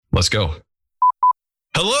Let's go.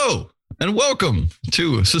 Hello and welcome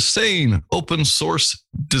to Sustain Open Source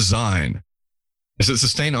Design. Is it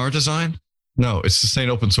Sustain Our Design? No, it's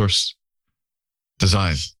Sustain Open Source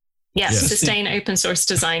Design. Yes, Sustain Open Source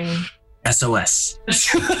Design. SOS.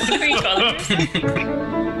 What do we call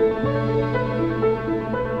it?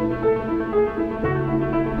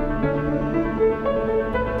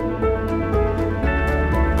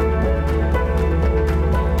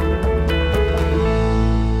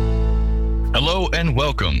 Hello and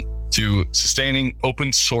welcome to Sustaining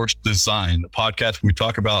Open Source Design, the podcast where we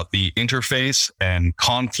talk about the interface and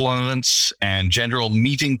confluence and general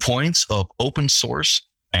meeting points of open source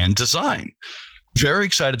and design. Very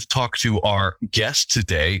excited to talk to our guests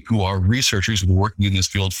today, who are researchers who have been working in this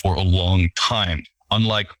field for a long time.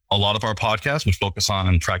 Unlike a lot of our podcasts, which focus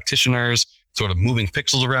on practitioners, sort of moving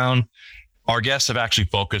pixels around, our guests have actually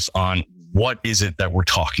focused on what is it that we're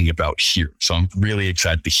talking about here. So I'm really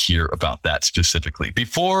excited to hear about that specifically.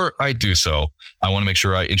 Before I do so, I want to make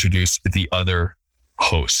sure I introduce the other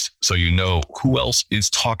hosts so you know who else is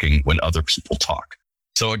talking when other people talk.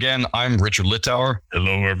 So again, I'm Richard Littauer.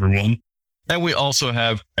 Hello, everyone. And we also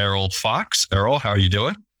have Errol Fox. Errol, how are you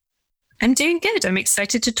doing? I'm doing good. I'm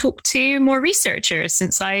excited to talk to more researchers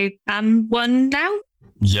since I am one now.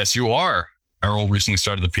 Yes, you are. Errol recently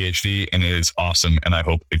started the PhD and it is awesome. And I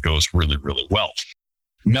hope it goes really, really well.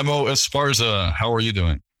 Memo Esparza, how are you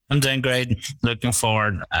doing? I'm doing great. Looking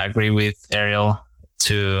forward. I agree with Ariel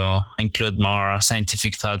to include more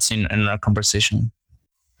scientific thoughts in our conversation.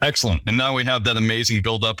 Excellent. And now we have that amazing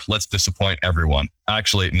buildup. Let's disappoint everyone.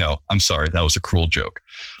 Actually, no, I'm sorry. That was a cruel joke.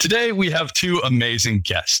 Today, we have two amazing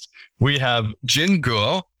guests. We have Jin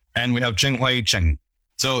Guo and we have Jinghui Cheng.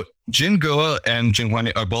 So Jin Guo and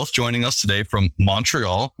Jinghui are both joining us today from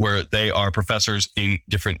Montreal, where they are professors in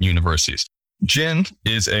different universities. Jin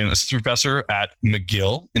is an assistant professor at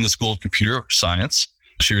McGill in the School of Computer Science.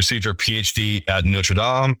 She received her PhD at Notre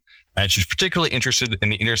Dame, and she's particularly interested in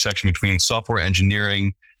the intersection between software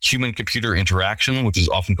engineering, human-computer interaction, which is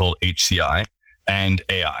often called HCI, and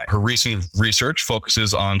AI. Her recent research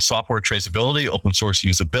focuses on software traceability, open source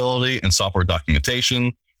usability, and software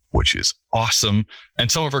documentation, which is awesome.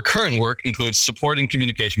 And some of her current work includes supporting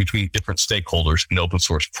communication between different stakeholders in open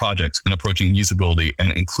source projects and approaching usability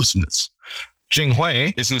and inclusiveness.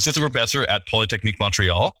 Jinghui is an assistant professor at Polytechnique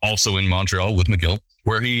Montreal, also in Montreal with McGill,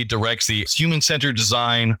 where he directs the Human-Centered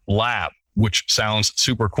Design Lab, which sounds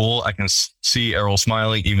super cool. I can see Errol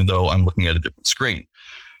smiling, even though I'm looking at a different screen.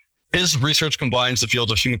 His research combines the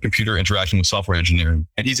fields of human-computer interaction with software engineering,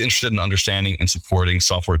 and he's interested in understanding and supporting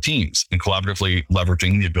software teams and collaboratively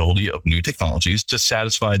leveraging the ability of new technologies to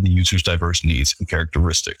satisfy the user's diverse needs and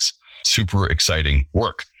characteristics. Super exciting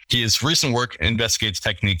work. His recent work investigates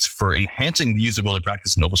techniques for enhancing the usability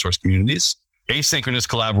practice in open source communities, asynchronous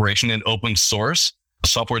collaboration in open source,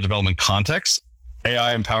 software development context,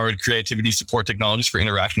 AI-empowered creativity support technologies for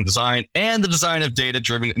interaction design, and the design of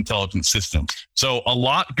data-driven intelligent systems. So a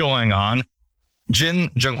lot going on. Jin,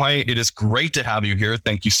 Jinghui, it is great to have you here.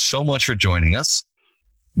 Thank you so much for joining us.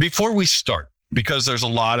 Before we start, because there's a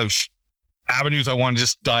lot of avenues I want to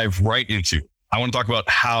just dive right into, I want to talk about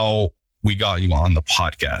how we got you on the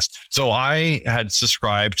podcast. So I had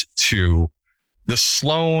subscribed to the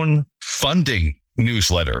Sloan Funding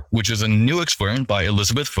newsletter, which is a new experiment by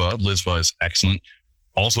Elizabeth Pho. Liz Pho is excellent.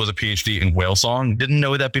 Also has a PhD in whale song. Didn't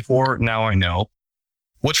know that before. Now I know.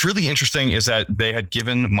 What's really interesting is that they had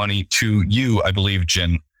given money to you, I believe,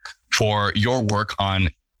 Jin, for your work on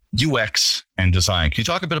UX and design. Can you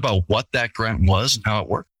talk a bit about what that grant was and how it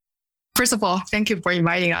worked? First of all, thank you for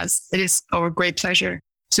inviting us. It is our great pleasure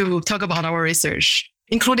to talk about our research,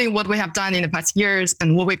 including what we have done in the past years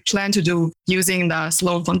and what we plan to do using the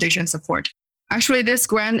Sloan Foundation support. Actually, this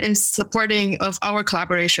grant is supporting of our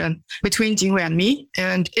collaboration between Jinghui and me,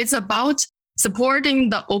 and it's about supporting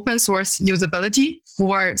the open source usability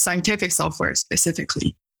for scientific software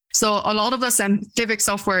specifically. So a lot of the scientific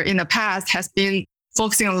software in the past has been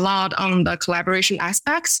focusing a lot on the collaboration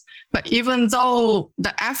aspects, but even though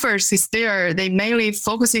the efforts is there, they mainly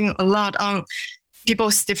focusing a lot on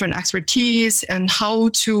people's different expertise and how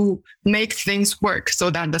to make things work so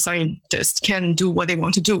that the scientists can do what they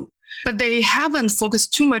want to do. But they haven't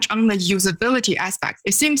focused too much on the usability aspect.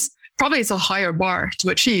 It seems probably it's a higher bar to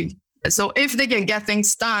achieve. So if they can get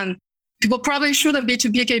things done, people probably shouldn't be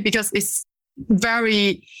too picky because it's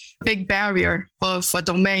very big barrier of a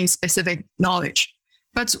domain-specific knowledge.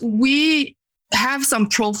 But we have some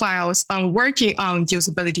profiles on working on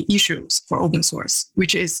usability issues for open source,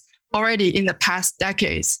 which is already in the past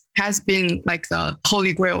decades has been like the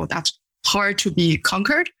holy grail that's hard to be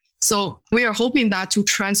conquered. So we are hoping that to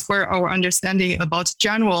transfer our understanding about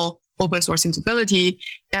general open source usability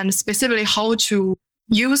and specifically how to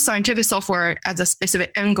use scientific software as a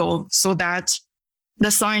specific end goal so that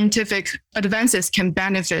the scientific advances can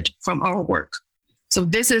benefit from our work. So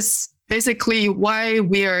this is basically why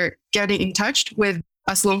we are getting in touch with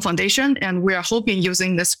a Sloan Foundation, and we are hoping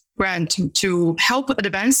using this grant to help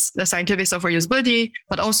advance the scientific software usability,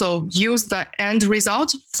 but also use the end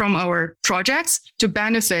result from our projects to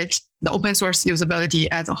benefit the open source usability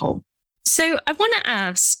as a whole. So I want to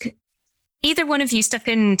ask, either one of you step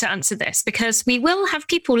in to answer this, because we will have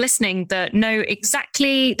people listening that know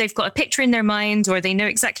exactly, they've got a picture in their mind, or they know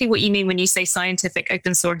exactly what you mean when you say scientific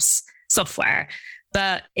open source software.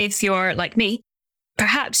 But if you're like me,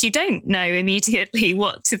 perhaps you don't know immediately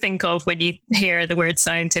what to think of when you hear the word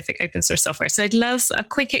scientific open source software. So I'd love a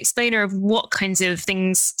quick explainer of what kinds of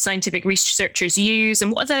things scientific researchers use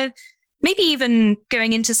and what are the, maybe even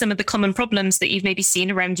going into some of the common problems that you've maybe seen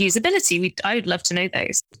around usability. I would love to know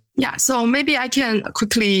those. Yeah, so maybe I can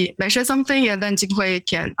quickly mention something and then Jinghui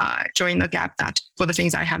can join the gap that for the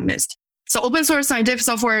things I have missed. So open source scientific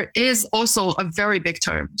software is also a very big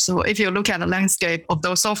term. So if you look at the landscape of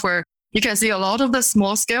those software, you can see a lot of the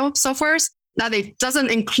small scale softwares that it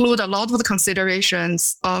doesn't include a lot of the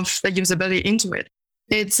considerations of the usability into it.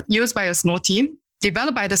 It's used by a small team,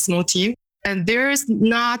 developed by the small team, and there's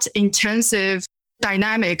not intensive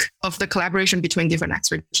dynamic of the collaboration between different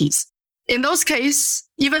expertise. In those cases,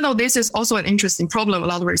 even though this is also an interesting problem, a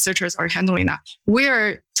lot of researchers are handling that,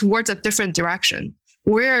 we're towards a different direction.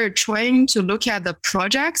 We're trying to look at the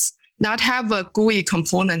projects that have a GUI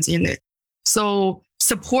component in it. So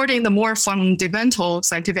supporting the more fundamental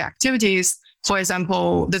scientific activities, for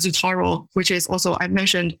example, the tutorial, which is also I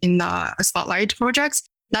mentioned in the Spotlight projects,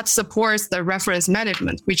 that supports the reference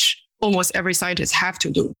management, which almost every scientist have to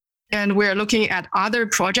do. And we're looking at other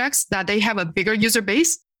projects that they have a bigger user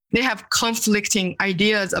base. They have conflicting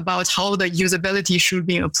ideas about how the usability should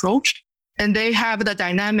be approached. And they have the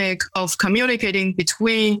dynamic of communicating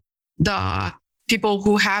between the people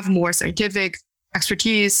who have more scientific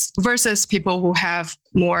expertise versus people who have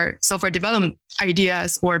more software development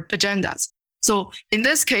ideas or agendas. So in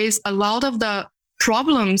this case, a lot of the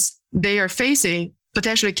problems they are facing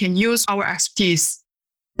potentially can use our expertise.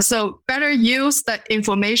 So better use the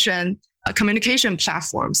information communication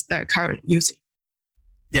platforms that are currently using.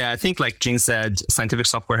 Yeah, I think like Jing said, scientific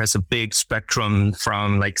software has a big spectrum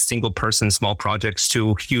from like single person small projects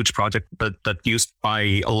to huge projects that used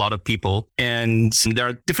by a lot of people. And there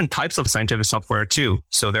are different types of scientific software too.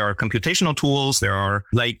 So there are computational tools, there are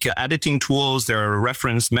like editing tools, there are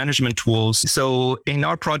reference management tools. So in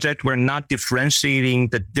our project, we're not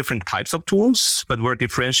differentiating the different types of tools, but we're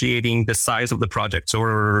differentiating the size of the project. So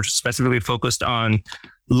we're specifically focused on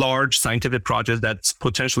large scientific projects that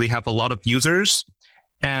potentially have a lot of users.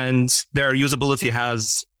 And their usability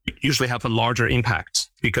usually have a larger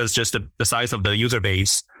impact because just the size of the user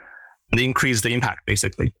base, they increase the impact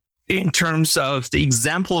basically. In terms of the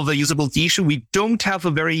example of the usability issue, we don't have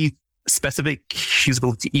a very specific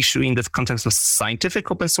usability issue in the context of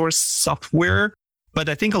scientific open source software. But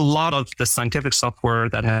I think a lot of the scientific software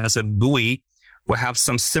that has a GUI will have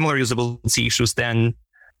some similar usability issues than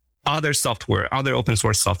other software, other open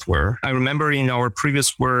source software. I remember in our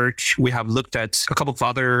previous work, we have looked at a couple of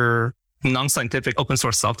other non-scientific open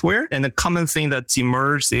source software. And the common thing that's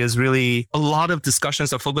emerged is really a lot of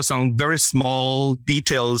discussions are focused on very small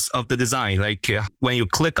details of the design. Like when you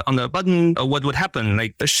click on the button, what would happen?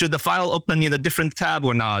 Like should the file open in a different tab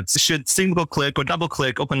or not? Should single click or double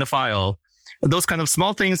click open the file? Those kind of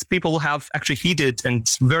small things, people have actually heated and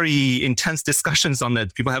very intense discussions on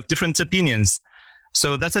it. People have different opinions.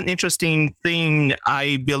 So that's an interesting thing,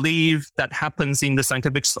 I believe, that happens in the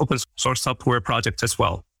scientific open source software project as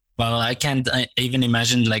well. Well, I can't even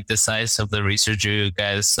imagine like the size of the research you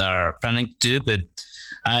guys are planning to do, but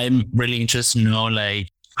I'm really interested to know like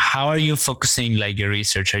how are you focusing like your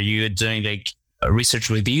research? Are you doing like research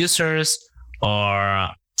with users or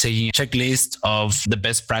taking a checklist of the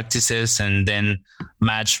best practices and then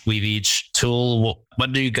match with each tool?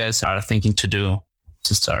 What do you guys are thinking to do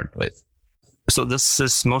to start with? So this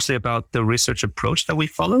is mostly about the research approach that we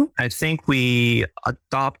follow. I think we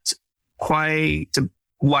adopt quite a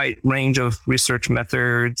wide range of research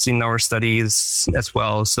methods in our studies as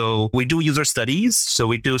well. So we do user studies. So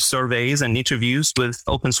we do surveys and interviews with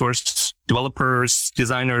open source developers,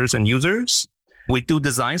 designers, and users. We do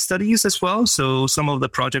design studies as well. So some of the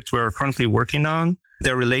projects we're currently working on,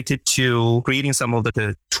 they're related to creating some of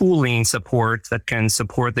the tooling support that can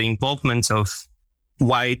support the involvement of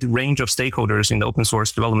wide range of stakeholders in the open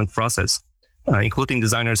source development process, including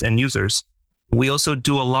designers and users. We also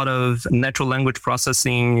do a lot of natural language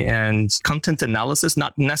processing and content analysis,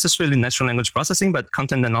 not necessarily natural language processing, but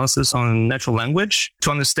content analysis on natural language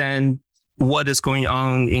to understand what is going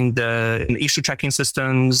on in the issue tracking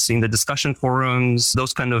systems, in the discussion forums,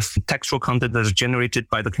 those kind of textual content that is generated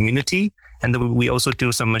by the community. And then we also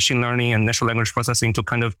do some machine learning and natural language processing to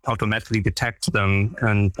kind of automatically detect them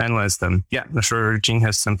and analyze them. Yeah, I'm sure Jing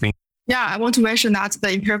has something. Yeah, I want to mention that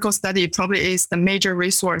the empirical study probably is the major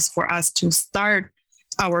resource for us to start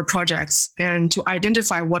our projects and to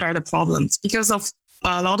identify what are the problems. Because of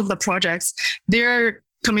a lot of the projects, their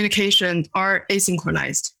communication are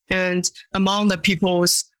asynchronized and among the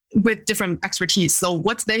peoples with different expertise. So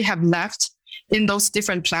what they have left in those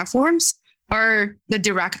different platforms are the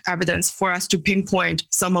direct evidence for us to pinpoint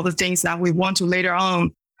some of the things that we want to later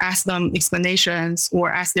on ask them explanations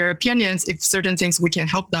or ask their opinions if certain things we can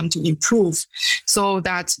help them to improve. So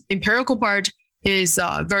that empirical part is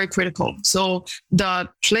very critical. So the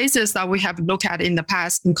places that we have looked at in the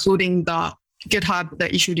past, including the GitHub,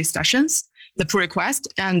 the issue discussions, the pull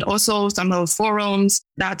request, and also some of the forums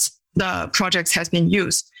that the projects has been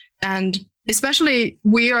used. And especially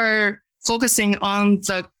we are focusing on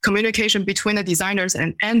the communication between the designers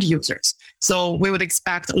and end users. So we would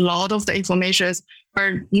expect a lot of the information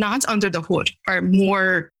are not under the hood, are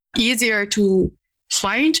more easier to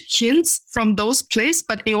find hints from those places.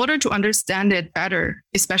 But in order to understand it better,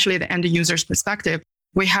 especially the end user's perspective,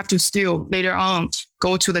 we have to still later on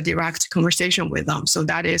go to the direct conversation with them. So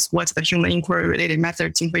that is what the human inquiry related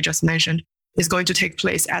method Jinghui just mentioned is going to take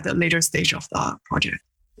place at a later stage of the project.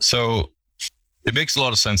 So it makes a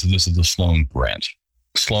lot of sense that this is the Sloan brand.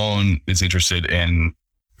 Sloan is interested in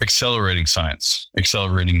accelerating science,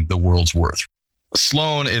 accelerating the world's worth.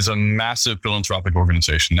 Sloan is a massive philanthropic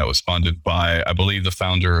organization that was funded by, I believe, the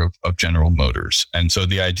founder of General Motors. And so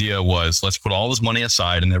the idea was, let's put all this money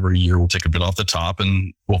aside and every year we'll take a bit off the top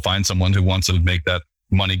and we'll find someone who wants to make that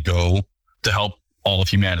money go to help all of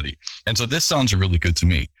humanity. And so this sounds really good to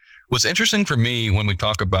me. What's interesting for me when we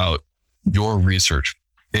talk about your research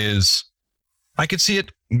is I could see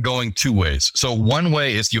it going two ways. So one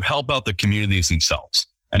way is you help out the communities themselves.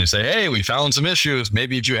 And you say, hey, we found some issues.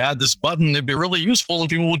 Maybe if you add this button, it'd be really useful and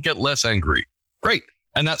people would get less angry. Great.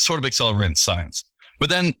 And that sort of accelerates science. But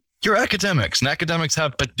then you're academics, and academics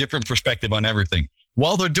have a different perspective on everything.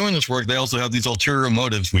 While they're doing this work, they also have these ulterior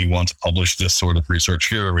motives. We want to publish this sort of research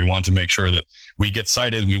here. We want to make sure that we get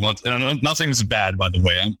cited. We want, and nothing's bad, by the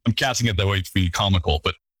way. I'm casting it that way to be comical,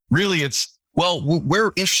 but really it's, well,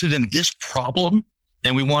 we're interested in this problem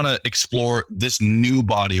and we want to explore this new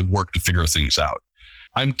body of work to figure things out.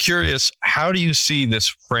 I'm curious, how do you see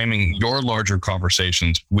this framing your larger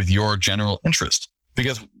conversations with your general interest?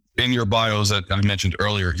 Because in your bios that I mentioned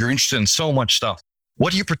earlier, you're interested in so much stuff.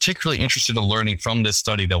 What are you particularly interested in learning from this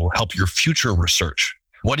study that will help your future research?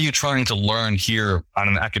 What are you trying to learn here on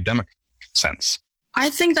an academic sense? I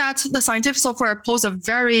think that the scientific software poses a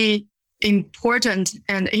very important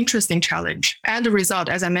and interesting challenge. And the result,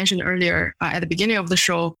 as I mentioned earlier at the beginning of the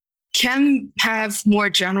show, can have more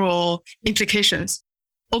general implications.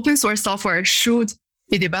 Open source software should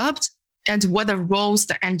be developed and what the roles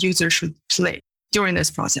the end user should play during this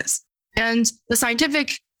process. And the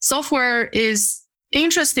scientific software is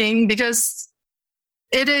interesting because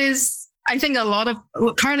it is, I think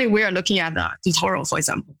currently we are looking at the tutorial, for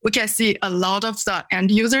example. We can see a lot of the end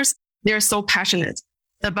users, they're so passionate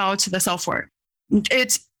about the software.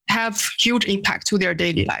 It have huge impact to their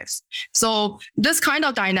daily lives. So this kind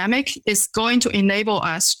of dynamic is going to enable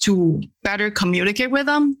us to better communicate with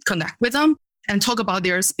them, connect with them, and talk about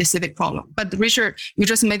their specific problem. But Richard, you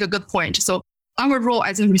just make a good point. So our role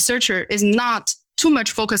as a researcher is not too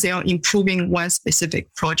much focusing on improving one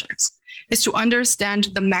specific project. It's to understand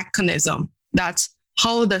the mechanism that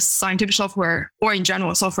how the scientific software or in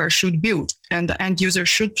general software should build and the end user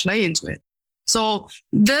should play into it. So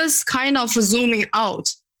this kind of zooming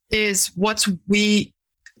out is what we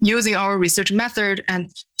using our research method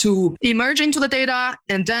and to emerge into the data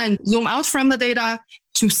and then zoom out from the data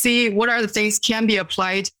to see what are the things can be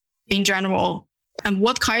applied in general and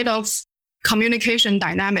what kind of communication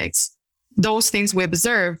dynamics those things we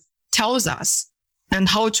observe tells us and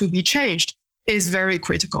how to be changed is very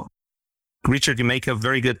critical. Richard, you make a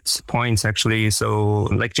very good point, actually. So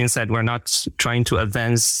like Jing said, we're not trying to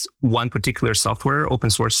advance one particular software, open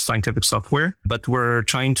source scientific software, but we're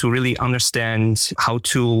trying to really understand how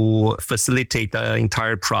to facilitate the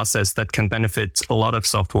entire process that can benefit a lot of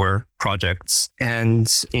software projects.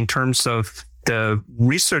 And in terms of the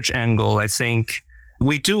research angle, I think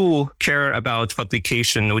we do care about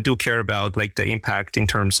publication. We do care about like the impact in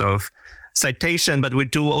terms of citation, but we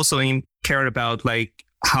do also care about like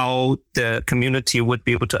how the community would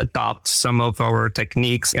be able to adopt some of our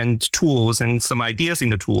techniques and tools and some ideas in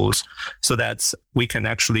the tools so that we can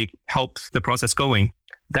actually help the process going.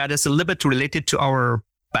 That is a little bit related to our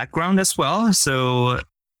background as well. So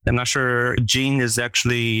I'm not sure Jin has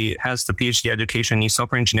the PhD education in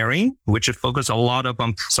software engineering, which focuses a lot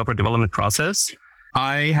on software development process.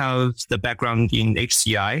 I have the background in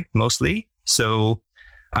HCI mostly. So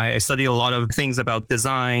I study a lot of things about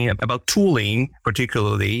design, about tooling,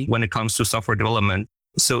 particularly when it comes to software development.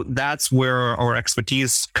 So that's where our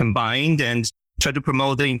expertise combined and try to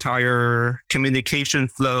promote the entire communication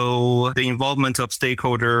flow, the involvement of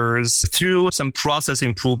stakeholders through some process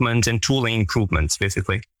improvement and tooling improvements,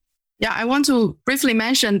 basically. Yeah, I want to briefly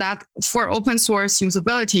mention that for open source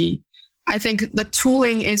usability, I think the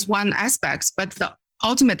tooling is one aspect, but the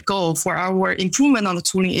ultimate goal for our improvement on the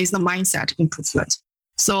tooling is the mindset improvement.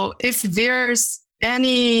 So if there's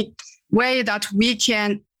any way that we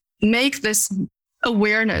can make this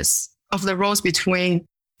awareness of the roles between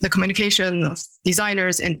the communication of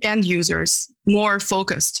designers and end users more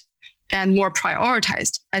focused and more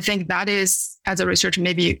prioritized, I think that is, as a researcher,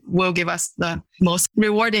 maybe will give us the most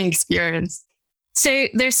rewarding experience. So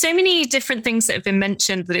there's so many different things that have been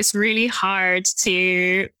mentioned that it's really hard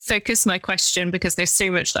to focus my question because there's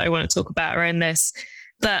so much that I want to talk about around this.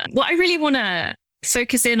 But what I really want to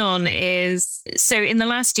focus in on is, so in the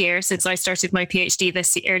last year, since I started my PhD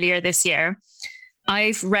earlier this year,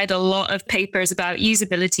 I've read a lot of papers about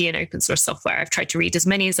usability in open source software. I've tried to read as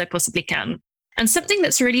many as I possibly can. And something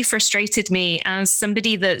that's really frustrated me as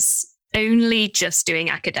somebody that's only just doing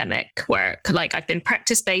academic work, like I've been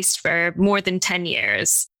practice-based for more than 10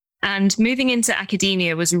 years, and moving into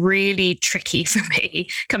academia was really tricky for me,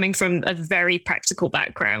 coming from a very practical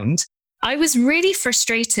background. I was really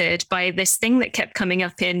frustrated by this thing that kept coming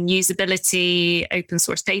up in usability open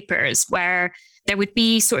source papers, where there would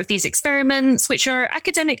be sort of these experiments, which are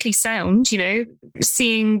academically sound,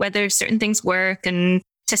 seeing whether certain things work and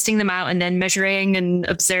testing them out and then measuring and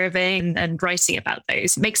observing and writing about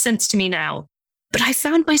those. It makes sense to me now. But I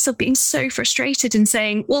found myself being so frustrated and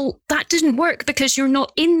saying, well, that didn't work because you're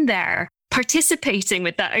not in there participating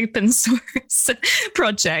with that open source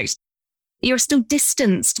project. You're still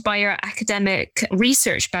distanced by your academic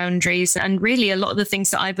research boundaries. And really, a lot of the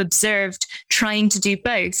things that I've observed trying to do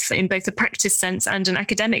both in both a practice sense and an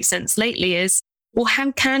academic sense lately is, well,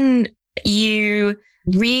 how can you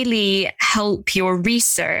really help your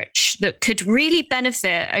research that could really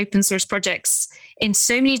benefit open source projects in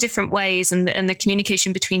so many different ways, and the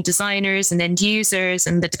communication between designers and end users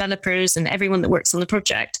and the developers and everyone that works on the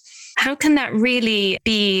project? How can that really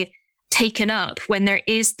be taken up when there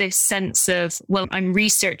is this sense of, well, I'm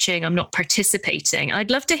researching, I'm not participating? I'd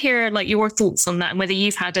love to hear your thoughts on that and whether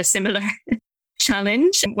you've had a similar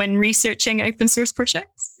challenge when researching open source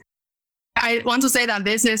projects. I want to say that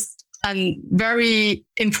this is a very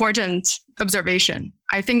important observation.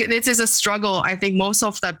 I think this is a struggle. I think most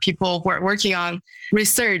of the people who are working on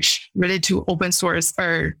research related to open source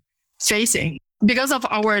are facing. Because of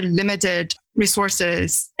our limited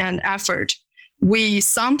resources and effort, we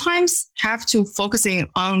sometimes have to focusing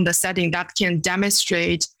on the setting that can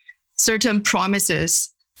demonstrate certain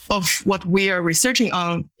promises of what we are researching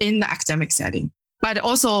on in the academic setting. But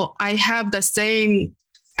also, I have the same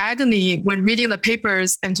agony when reading the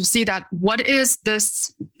papers and to see that what is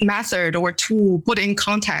this method or tool put in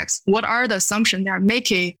context? What are the assumptions they're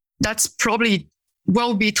making that's probably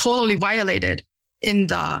will be totally violated in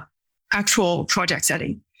the actual project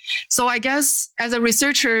setting? So I guess as a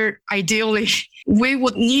researcher, ideally, we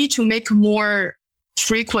would need to make more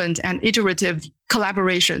frequent and iterative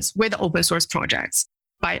collaborations with open source projects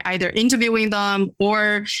by either interviewing them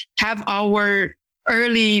or have our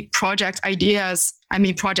early project ideas.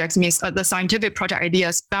 Projects means the scientific project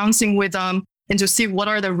ideas, bouncing with them and to see what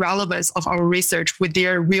are the relevance of our research with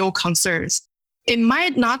their real concerns. It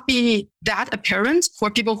might not be that apparent for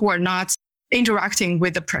people who are not interacting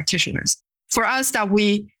with the practitioners. For us, that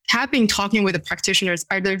we have been talking with the practitioners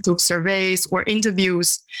either through surveys or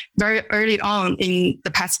interviews very early on in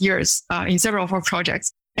the past years in several of our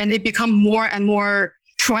projects. And it become more and more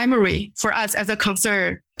primary for us as a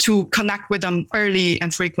concern to connect with them early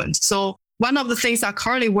and frequent. So one of the things that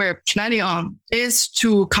currently we're planning on is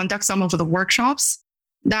to conduct some of the workshops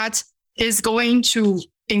that is going to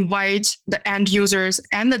invite the end users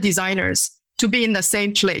and the designers to be in the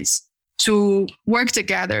same place, to work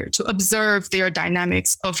together, to observe their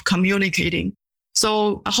dynamics of communicating.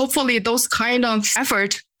 So hopefully those kind of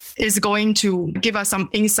effort is going to give us some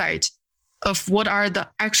insight of what are the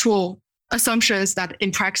actual assumptions that in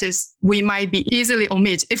practice we might be easily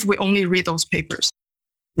omit if we only read those papers.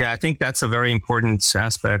 Yeah, I think that's a very important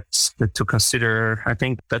aspect to consider. I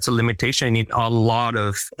think that's a limitation in a lot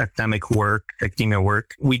of academia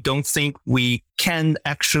work. We don't think we can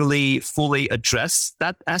actually fully address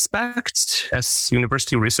that aspect as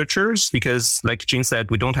university researchers because, like Jing said,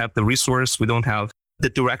 we don't have the resource, we don't have the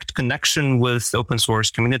direct connection with open source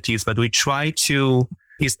communities, but we try to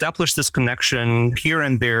establish this connection here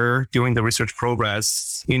and there during the research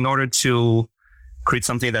progress in order to create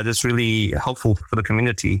something that is really helpful for the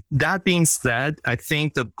community. That being said, I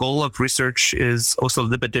think the goal of research is also a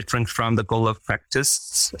little bit different from the goal of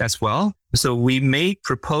practice as well. So we may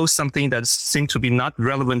propose something that seems to be not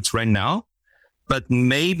relevant right now, but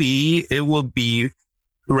maybe it will be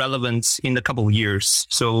relevant in a couple of years.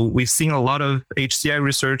 So we've seen a lot of HCI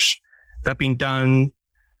research that being done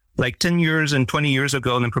like 10 years and 20 years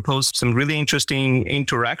ago and proposed some really interesting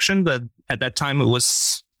interaction, but at that time it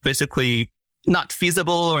was basically not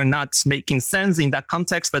feasible or not making sense in that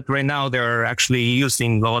context. But right now they're actually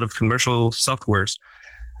using a lot of commercial softwares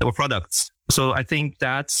or products. So I think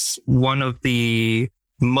that's one of the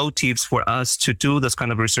motives for us to do this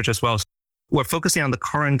kind of research as well. We're focusing on the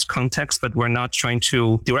current context, but we're not trying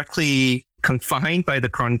to directly confine by the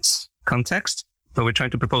current context. But we're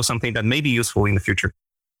trying to propose something that may be useful in the future.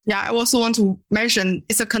 Yeah, I also want to mention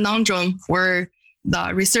it's a conundrum for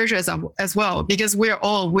the researchers as well, because we're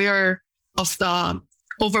all aware of the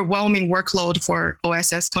overwhelming workload for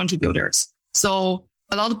OSS contributors. So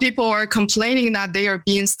a lot of people are complaining that they are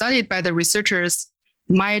being studied by the researchers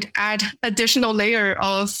might add additional layer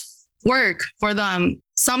of work for them.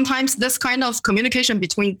 Sometimes this kind of communication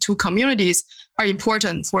between two communities are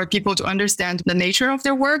important for people to understand the nature of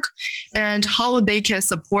their work and how they can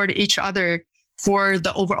support each other for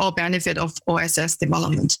the overall benefit of OSS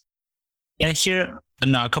development. Yeah, here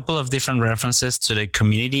a couple of different references to the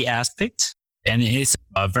community aspect, and it's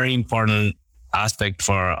a very important aspect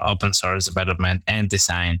for open source development and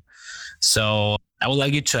design. So I would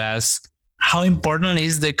like you to ask, how important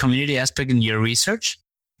is the community aspect in your research,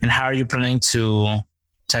 and how are you planning to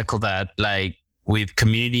tackle that, like with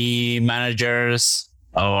community managers,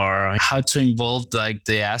 or how to involve like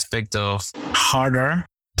the aspect of harder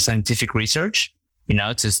scientific research,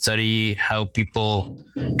 to study how people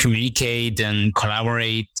communicate and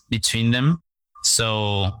collaborate between them.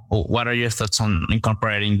 So what are your thoughts on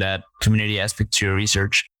incorporating that community aspect to your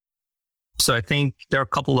research? So I think there are a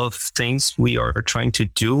couple of things we are trying to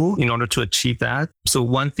do in order to achieve that. So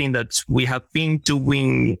one thing that we have been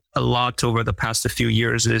doing a lot over the past few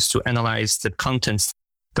years is to analyze the contents,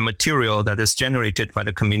 the material that is generated by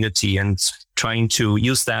the community, and trying to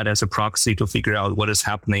use that as a proxy to figure out what is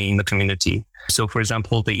happening in the community. So for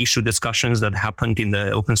example, the issue discussions that happened in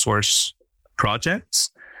the open source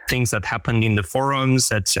projects, things that happened in the forums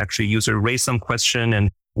that actually user raised some question,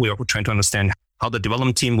 and we are trying to understand how the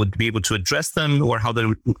development team would be able to address them or how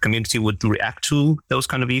the community would react to those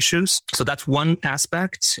kind of issues. So that's one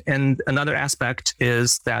aspect. And another aspect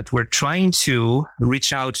is that we're trying to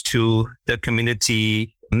reach out to the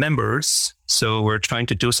community members. So we're trying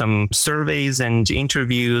to do some surveys and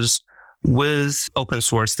interviews with open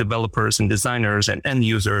source developers and designers and end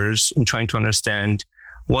users, and trying to understand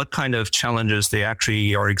what kind of challenges they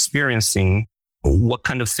actually are experiencing, what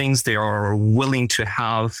kind of things they are willing to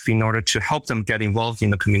have in order to help them get involved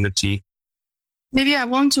in the community. Maybe I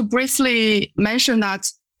want to briefly mention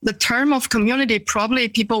that the term of community, probably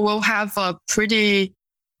people will have a pretty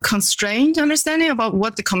constrained understanding about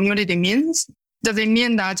what the community means. Does it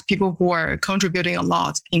mean that people who are contributing a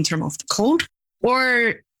lot in terms of the code?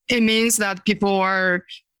 Or it means that people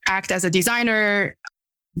act as a designer,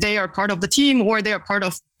 they are part of the team, or they are part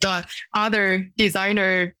of the other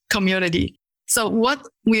designer community? So what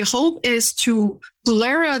we hope is to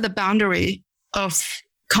blur the boundary of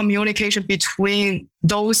communication between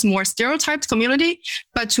those more stereotyped community,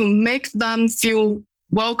 but to make them feel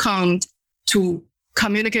welcomed to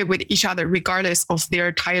communicate with each other regardless of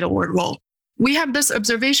their title or role. We have this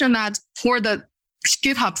observation that for the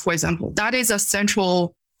GitHub, for example, that is a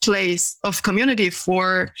central place of community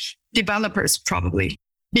for developers probably,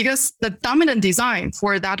 because the dominant design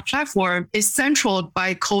for that platform is central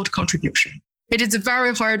by code contribution. It is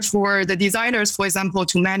very hard for the designers, for example,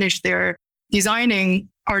 to manage their designing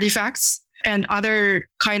artifacts and other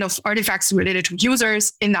kind of artifacts related to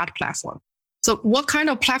users in that platform. So what kind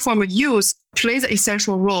of platform we use plays an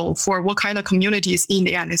essential role for what kind of communities in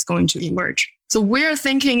the end is going to emerge. So we're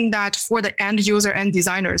thinking that for the end user and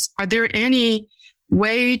designers, are there any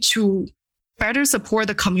way to better support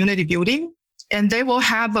the community building? And they will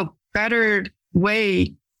have a better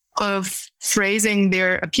way of phrasing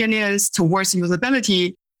their opinions towards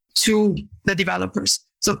usability to the developers.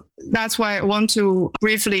 So that's why I want to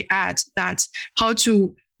briefly add that how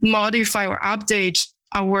to modify or update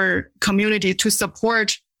our community to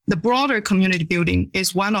support the broader community building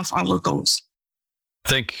is one of our goals. I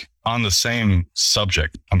think on the same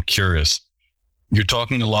subject, I'm curious. You're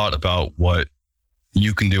talking a lot about what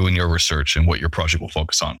you can do in your research and what your project will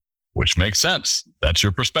focus on, which makes sense. That's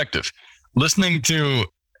your perspective. Listening to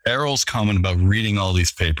Errol's comment about reading all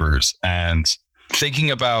these papers and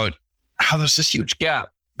thinking about how there's this huge gap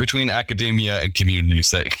between academia and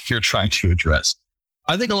communities that you're trying to address.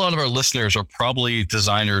 I think a lot of our listeners are probably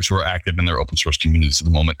designers who are active in their open source communities at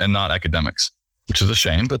the moment and not academics, which is a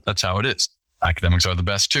shame, but that's how it is. Academics are the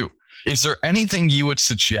best too. Is there anything you would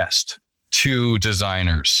suggest to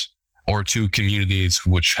designers or to communities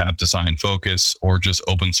which have design focus or just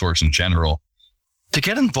open source in general to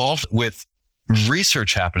get involved with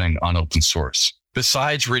research happening on open source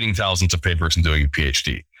besides reading thousands of papers and doing a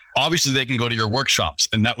PhD? Obviously, they can go to your workshops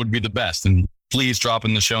and that would be the best. And please drop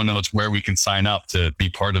in the show notes where we can sign up to be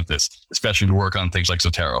part of this, especially to work on things like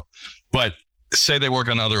Zotero. But say they work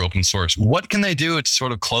on other open source. What can they do to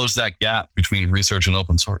sort of close that gap between research and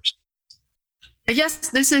open source? I guess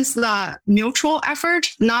this is the mutual effort,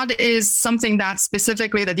 not is something that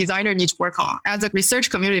specifically the designer needs to work on. As a research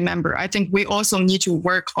community member, I think we also need to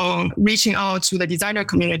work on reaching out to the designer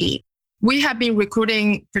community. We have been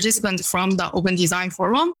recruiting participants from the Open Design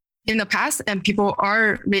Forum in the past, and people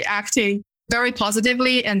are reacting very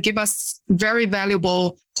positively and give us very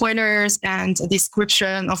valuable pointers and a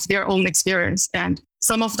description of their own experience. And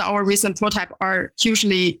some of our recent prototypes are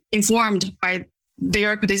hugely informed by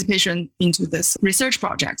their participation into this research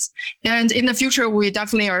projects. And in the future, we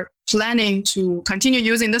definitely are planning to continue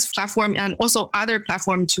using this platform and also other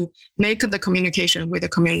platforms to make the communication with the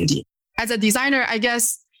community. As a designer, I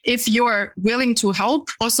guess if you're willing to help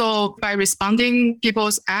also by responding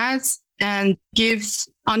people's ads and give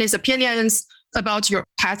honest opinions about your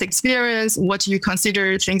past experience, what you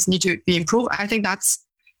consider things need to be improved, I think that's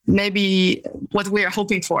maybe what we are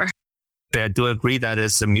hoping for. I do agree that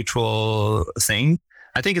it's a mutual thing.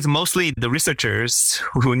 I think it's mostly the researchers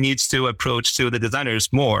who needs to approach to the designers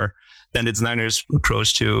more than the designers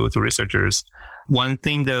approach to researchers. One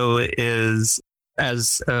thing though is,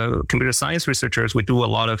 as computer science researchers, we do a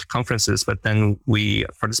lot of conferences, but then we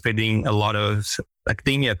participate in a lot of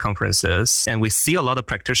academia conferences, and we see a lot of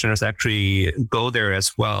practitioners actually go there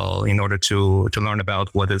as well in order to learn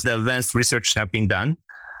about what is the advanced research have been done.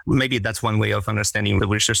 Maybe that's one way of understanding the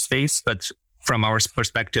research space, but from our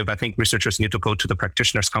perspective, I think researchers need to go to the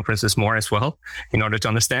practitioners' conferences more as well in order to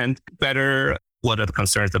understand better what are the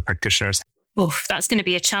concerns the practitioners have. Oof, that's going to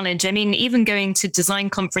be a challenge. I mean, even going to design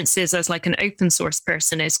conferences as like an open source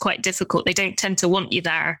person is quite difficult. They don't tend to want you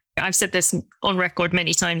there. I've said this on record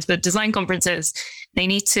many times, but design conferences, they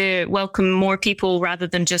need to welcome more people rather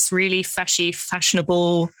than just really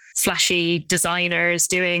fashionable, flashy designers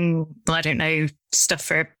doing, I don't know, stuff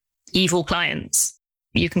for evil clients.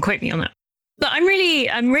 You can quote me on that. But I'm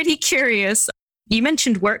really curious. You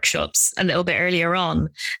mentioned workshops a little bit earlier on,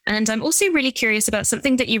 and I'm also really curious about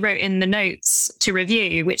something that you wrote in the notes to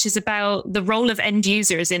review, which is about the role of end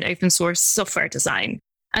users in open source software design.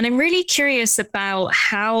 And I'm really curious about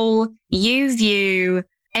how you view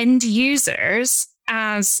end users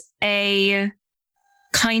as a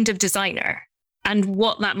kind of designer and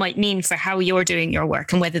what that might mean for how you're doing your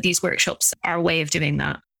work and whether these workshops are a way of doing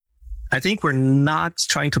that. I think we're not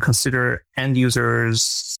trying to consider end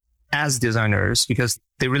users as designers because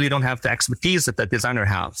they really don't have the expertise that the designer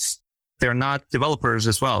has. They're not developers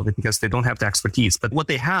as well because they don't have the expertise. But what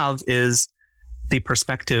they have is the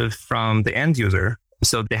perspective from the end user.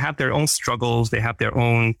 So they have their own struggles. They have their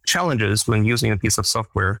own challenges when using a piece of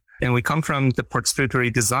software. And we come from the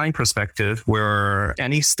participatory design perspective where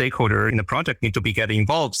any stakeholder in the project need to be getting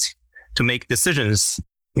involved to make decisions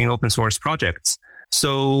in open source projects.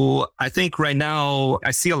 So I think right now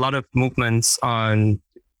I see a lot of movements on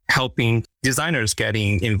helping designers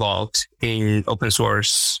getting involved in open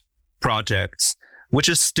source projects, which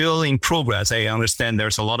is still in progress. I understand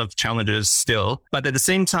there's a lot of challenges still, but at the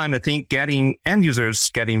same time, I think getting end users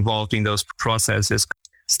get involved in those processes is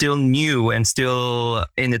still new and still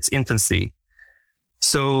in its infancy.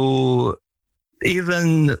 So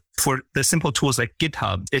even for the simple tools like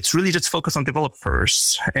GitHub, it's really just focused on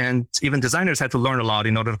developers, and even designers had to learn a lot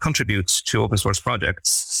in order to contribute to open source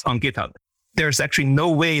projects on GitHub. There's actually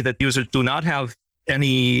no way that users do not have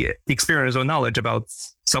any experience or knowledge about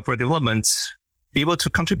software development be able to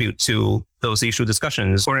contribute to those issue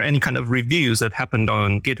discussions or any kind of reviews that happened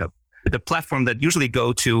on GitHub. The platform that usually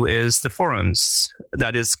go to is the forums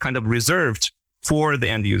that is kind of reserved for the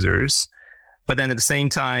end users. But then at the same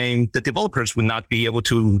time, the developers would not be able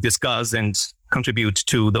to discuss and contribute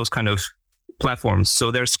to those kind of platforms.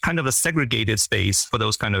 So there's kind of a segregated space for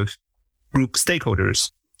those kind of group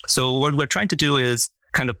stakeholders. So what we're trying to do is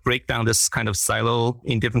kind of break down this kind of silo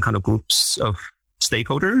in different kind of groups of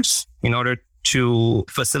stakeholders in order to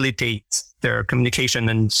facilitate their communication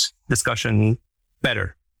and discussion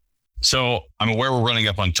better. So I'm aware we're running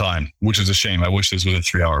up on time, which is a shame. I wish this was a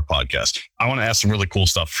 3-hour podcast. I want to ask some really cool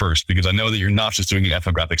stuff first, because I know that you're not just doing an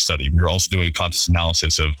ethnographic study. You're also doing context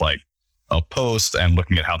analysis of like a post and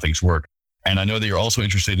looking at how things work. And I know that you're also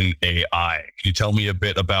interested in AI. Can you tell me a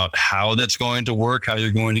bit about how that's going to work, how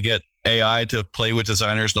you're going to get AI to play with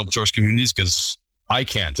designers and open source communities? Because I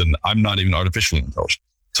can't, and I'm not even artificially intelligent.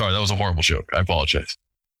 Sorry, that was a horrible joke. I apologize.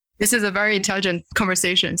 This is a very intelligent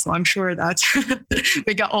conversation, so I'm sure that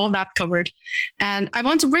we got all that covered. And I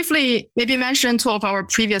want to briefly maybe mention 2 of our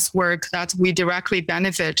previous work that we directly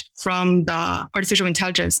benefit from the artificial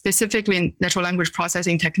intelligence, specifically in natural language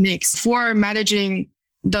processing techniques for managing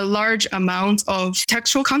the large amount of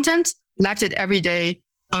textual content left every day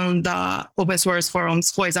on the open source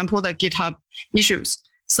forums, for example, the GitHub issues.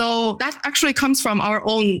 So that actually comes from our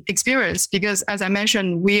own experience, because as I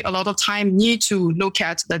mentioned, we a lot of time need to look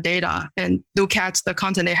at the data and look at the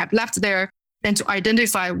content they have left there and to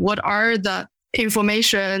identify what are the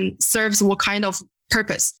information serves what kind of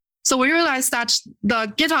purpose. So we realized that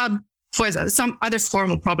the GitHub, for example, some other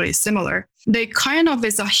forum probably similar, they kind of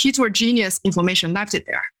is a heterogeneous information left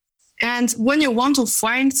there. And when you want to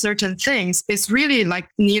find certain things, it's really like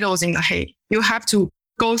needles in the hay. You have to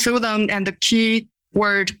go through them, and the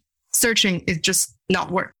keyword searching is just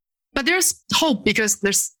not work. But there's hope, because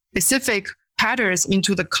there's specific patterns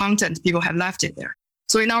into the content people have left in there.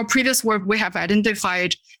 So in our previous work, we have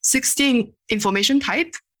identified 16 information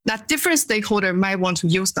type that different stakeholder might want to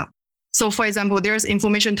use them. So for example, there's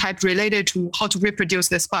information type related to how to reproduce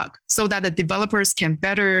this bug so that the developers can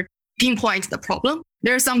better pinpoint the problem.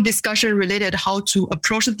 There's some discussion related how to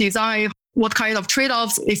approach the design, what kind of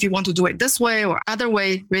trade-offs if you want to do it this way or other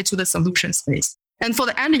way related to the solution space. And for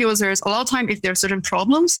the end users, a lot of time, if there are certain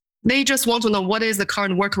problems, they just want to know what is the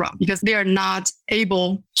current workaround, because they are not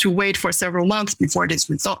able to wait for several months before it is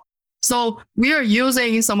resolved. So we are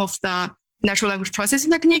using some of the natural language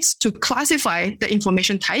processing techniques to classify the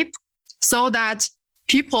information type so that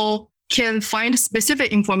people can find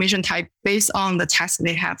specific information type based on the task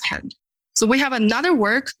they have had. So we have another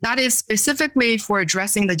work that is specifically for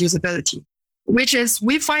addressing the usability, which is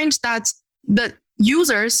we find that the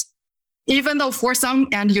users, even though for some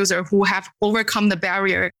end user who have overcome the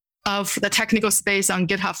barrier of the technical space on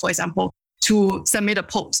GitHub, for example, to submit a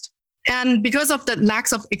post. And because of the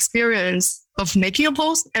lack of experience of making a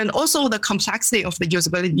post and also the complexity of the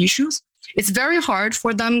usability issues, it's very hard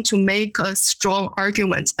for them to make a strong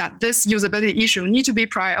argument that this usability issue need to be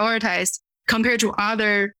prioritized compared to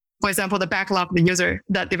other, for example, the backlog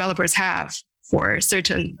the developers have for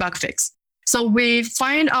certain bug fix. So we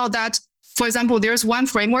find out that, for example, there's one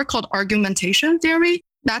framework called argumentation theory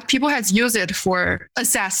that people has used it for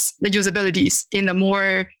assess the usabilities in the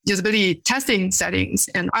more usability testing settings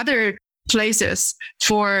and other places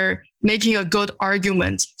for making a good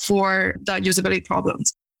argument for the usability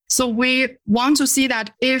problems. So we want to see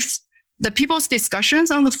that if the people's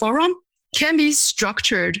discussions on the forum can be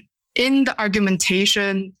structured in the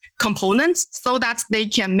argumentation components so that they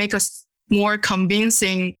can make a more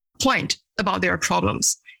convincing point about their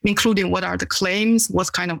problems, including what are the claims,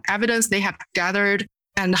 what kind of evidence they have gathered,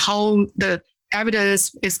 and how the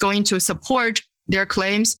evidence is going to support their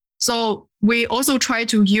claims. So we also try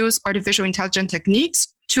to use artificial intelligence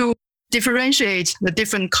techniques to differentiate the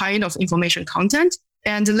different kind of information content.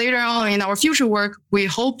 And later on in our future work, we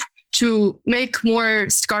hope to make more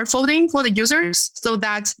scaffolding for the users so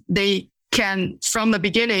that they can, from the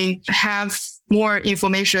beginning, have more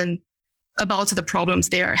information about the problems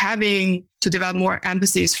they are having to develop more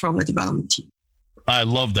emphasis from the development team. I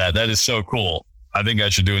love that. That is so cool. I think I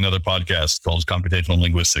should do another podcast called Computational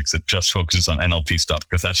Linguistics that just focuses on NLP stuff,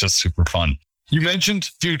 because that's just super fun. You mentioned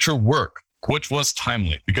future work, which was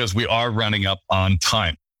timely because we are running up on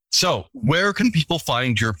time. So where can people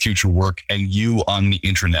find your future work and you on the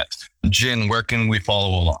internet? Jin, where can we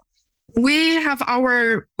follow along? We have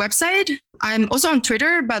our website. I'm also on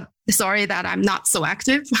Twitter, but sorry that I'm not so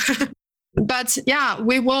active. But yeah,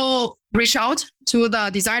 we will reach out to the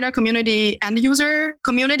designer community and user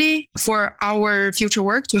community for our future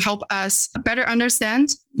work to help us better understand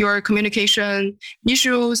your communication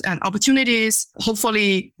issues and opportunities.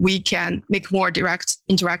 Hopefully, we can make more direct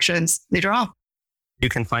interactions later on. You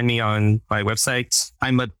can find me on my website.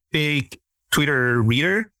 I'm a big Twitter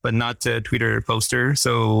reader, but not a Twitter poster.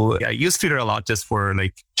 So I use Twitter a lot just for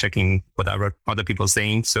like checking whatever other people are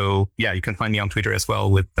saying. So yeah, you can find me on Twitter as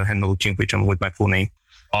well with the handle Jinghui Zheng with my full name.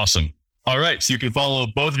 Awesome. All right. So you can follow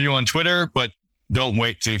both of you on Twitter, but don't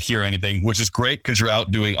wait to hear anything, which is great because you're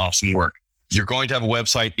out doing awesome work. You're going to have a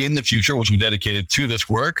website in the future, which will be dedicated to this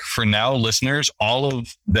work. For now, listeners, all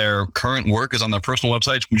of their current work is on their personal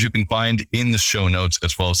websites, which you can find in the show notes,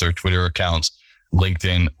 as well as their Twitter accounts,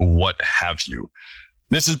 LinkedIn, what have you.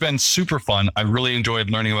 This has been super fun. I really enjoyed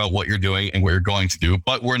learning about what you're doing and what you're going to do,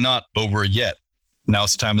 but we're not over yet. Now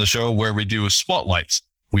it's the time of the show where we do spotlights.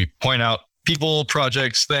 We point out people,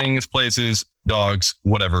 projects, things, places, dogs,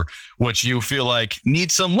 whatever, which you feel like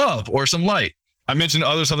needs some love or some light. I mentioned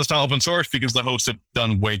others of the style open source because the hosts have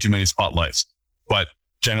done way too many spotlights, but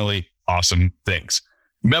generally awesome things.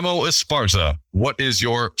 Memo Esparza, what is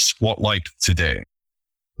your spotlight today?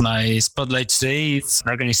 My spotlight today is an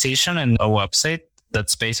organization and a website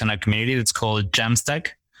that's based on a community that's called Jamstack,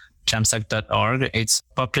 jamstack.org. It's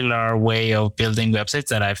a popular way of building websites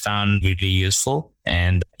that I found really useful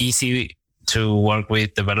and easy to work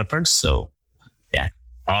with developers. So yeah.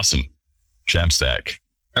 Awesome. Jamstack.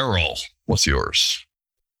 Errol, what's yours?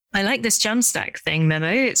 I like this Jamstack thing, Memo.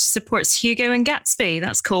 It supports Hugo and Gatsby.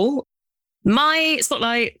 That's cool. My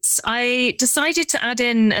spotlights, I decided to add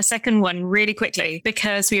in a second one really quickly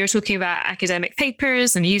because we were talking about academic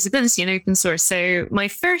papers and usability and open source. So my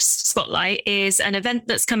first spotlight is an event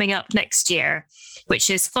that's coming up next year, which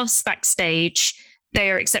is FOSS Backstage. They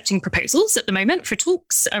are accepting proposals at the moment for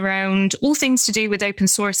talks around all things to do with open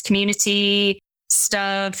source community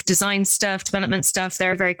stuff, design stuff, development stuff.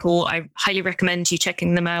 They're very cool. I highly recommend you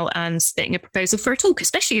checking them out and submitting a proposal for a talk,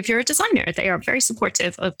 especially if you're a designer. They are very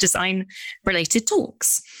supportive of design related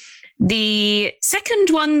talks. The second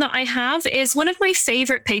one that I have is one of my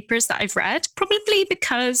favorite papers that I've read, probably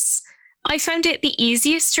because I found it the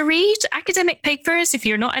easiest to read. Academic papers, if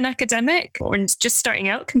you're not an academic or just starting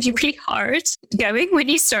out, can be really hard going when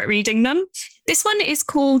you start reading them. This one is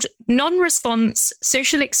called Non-Response,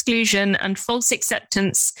 Social Exclusion and False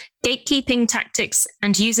Acceptance, Gatekeeping Tactics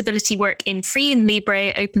and Usability Work in Free and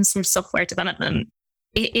Libre Open Source Software Development.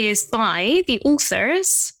 It is by the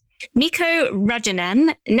authors Mikko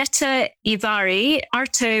Rajanen, Netta Ivari,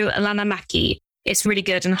 Arto Lanamaki. It's really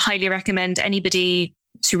good and highly recommend anybody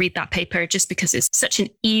to read that paper just because it's such an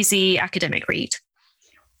easy academic read.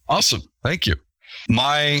 Awesome. Thank you.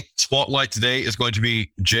 My spotlight today is going to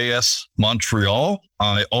be JS Montreal.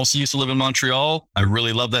 I also used to live in Montreal. I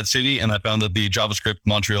really love that city, and I found that the JavaScript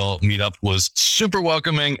Montreal meetup was super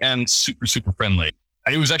welcoming and super, super friendly.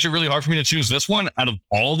 It was actually really hard for me to choose this one. Out of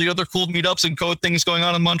all the other cool meetups and code things going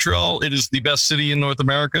on in Montreal, it is the best city in North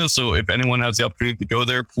America. So if anyone has the opportunity to go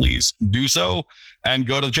there, please do so and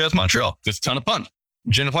go to JS Montreal. It's a ton of fun.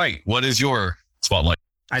 Jinhui, what is your spotlight?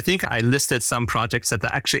 I think I listed some projects that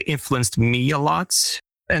actually influenced me a lot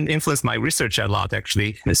and influenced my research a lot,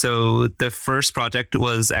 actually. So the first project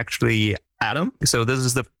was actually Atom. So this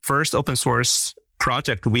is the first open source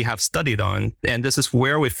project we have studied on. And this is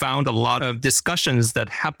where we found a lot of discussions that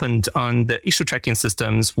happened on the issue tracking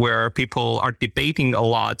systems where people are debating a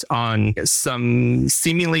lot on some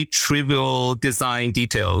seemingly trivial design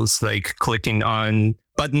details, like clicking on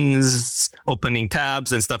buttons, opening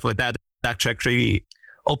tabs and stuff like that. That actually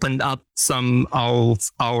opened up some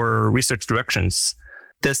of our research directions.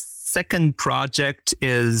 The second project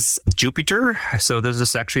is Jupyter. So this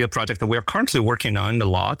is actually a project that we're currently working on a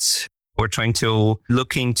lot. We're trying to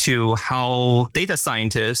look into how data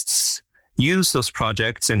scientists use those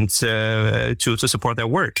projects and to support their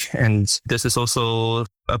work. And this is also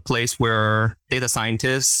a place where data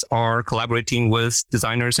scientists are collaborating with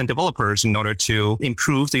designers and developers in order to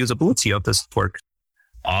improve the usability of this work.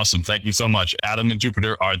 Awesome. Thank you so much. Atom and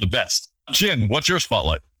Jupyter are the best. Jin, what's your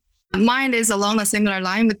spotlight? Mine is along a similar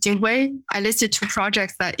line with Jinhui. I listed 2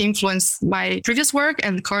 projects that influenced my previous work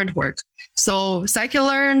and current work. So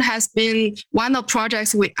Scikit-learn has been one of the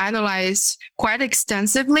projects we analyzed quite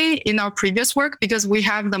extensively in our previous work because we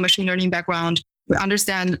have the machine learning background. We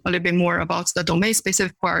understand a little bit more about the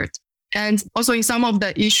domain-specific part. And also in some of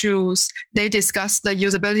the issues, they discuss the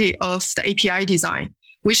usability of the API design,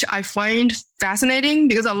 which I find fascinating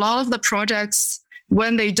because a lot of the projects,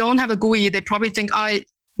 when they don't have a GUI, they probably think,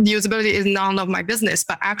 usability is none of my business.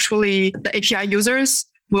 But actually, the API users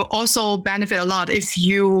will also benefit a lot if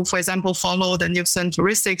you, for example, follow the Nielsen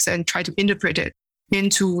heuristics and try to interpret it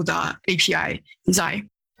into the API design.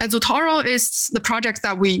 And Zotero is the project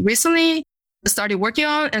that we recently started working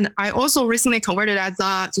on. And I also recently converted as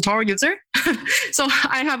a tutorial user. So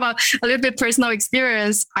I have a little bit personal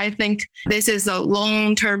experience. I think this is a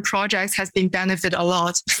long-term project, has been benefit a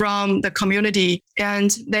lot from the community.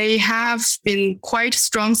 And they have been quite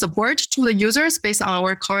strong support to the users based on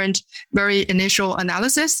our current very initial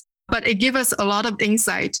analysis. But it gives us a lot of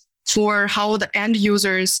insight for how the end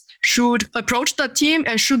users should approach the team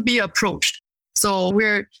and should be approached. So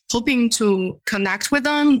we're hoping to connect with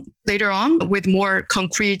them later on with more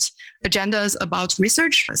concrete agendas about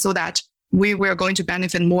research so that we were going to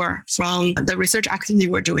benefit more from the research activity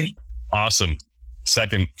we're doing. Awesome.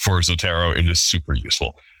 Second, for Zotero, it is super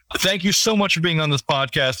useful. Thank you so much for being on this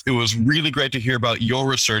podcast. It was really great to hear about your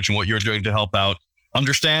research and what you're doing to help out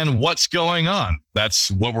understand what's going on. That's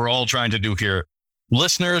what we're all trying to do here.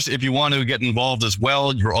 Listeners, if you want to get involved as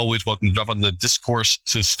well, you're always welcome to jump on the Discourse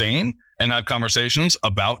Sustain and have conversations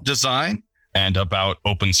about design and about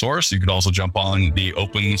open source. You could also jump on the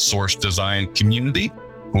open source design community,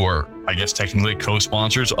 who are, I guess, technically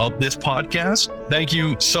co-sponsors of this podcast. Thank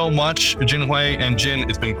you so much, Jinhui and Jin.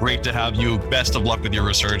 It's been great to have you. Best of luck with your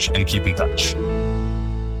research and keep in touch.